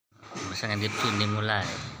Basta nga dito dimulai,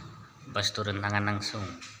 pas turun tangan langsung.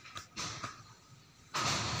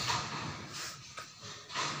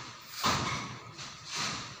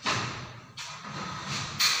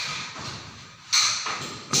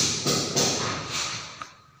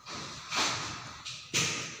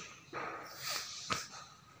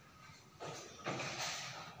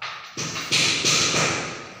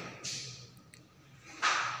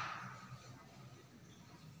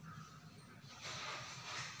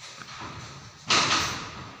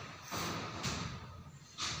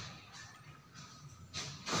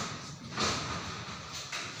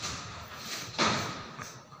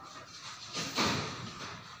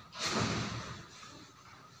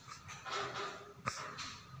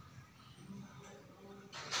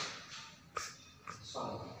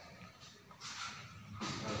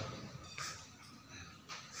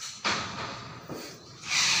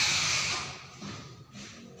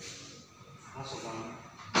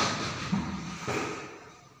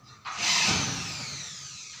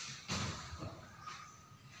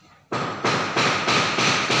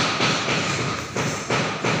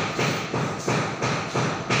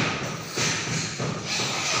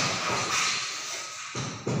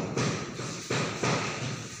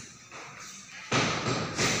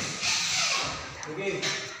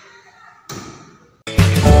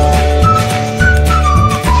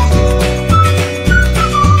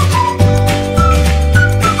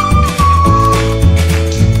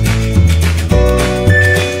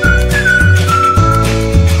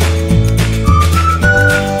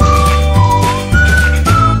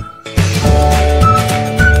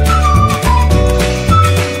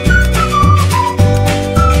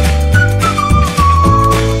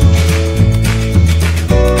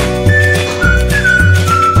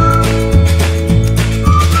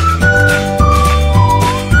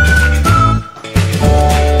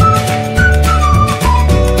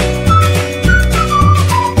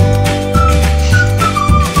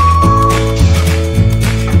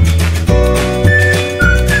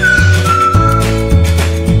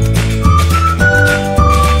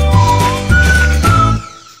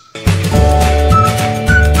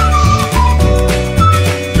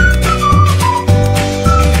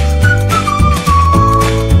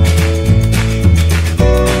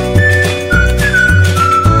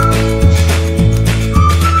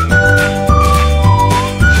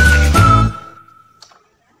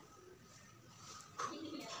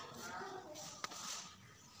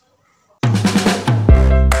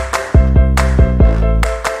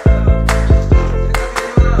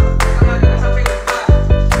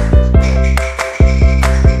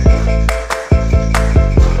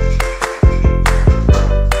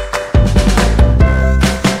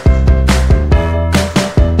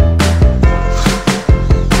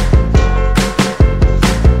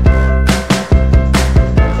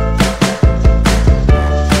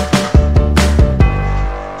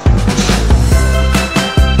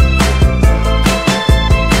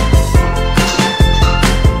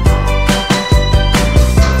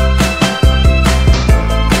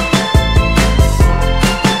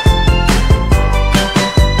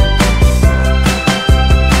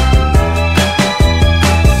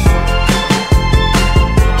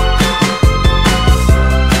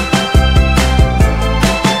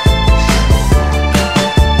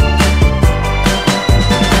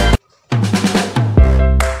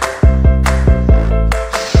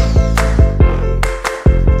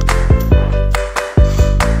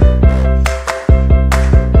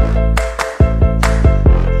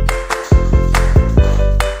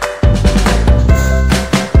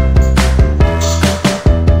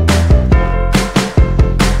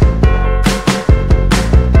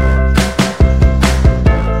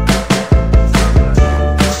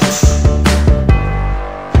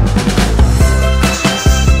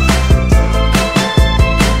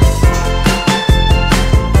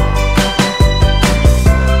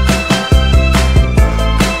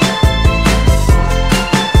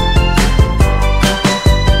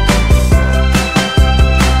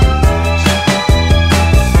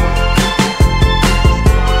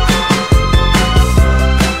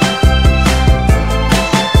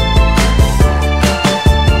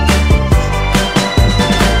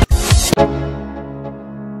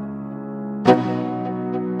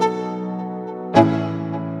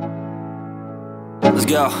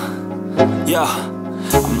 Yo,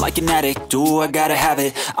 I'm like an addict, do I gotta have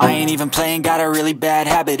it. I ain't even playing, got a really bad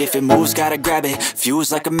habit. If it moves, gotta grab it,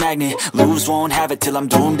 fuse like a magnet. Lose, won't have it till I'm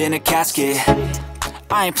doomed in a casket.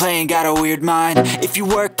 I ain't playing, got a weird mind. If you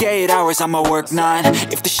work 8 hours, I'ma work 9.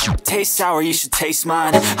 If the shit tastes sour, you should taste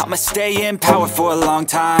mine. I'ma stay in power for a long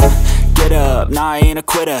time. get up, nah, I ain't a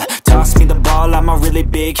quitter. Toss me the ball, I'm a really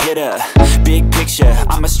big hitter. Big picture,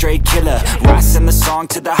 I'm a straight killer. Rising the song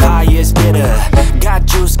to the highest bidder. Got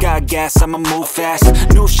juice, got gas, I'ma move fast.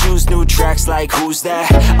 New shoes, new tracks, like who's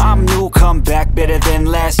that? I'm new, come back, better than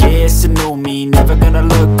last. Yeah, it's a new me, never gonna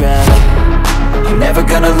look back.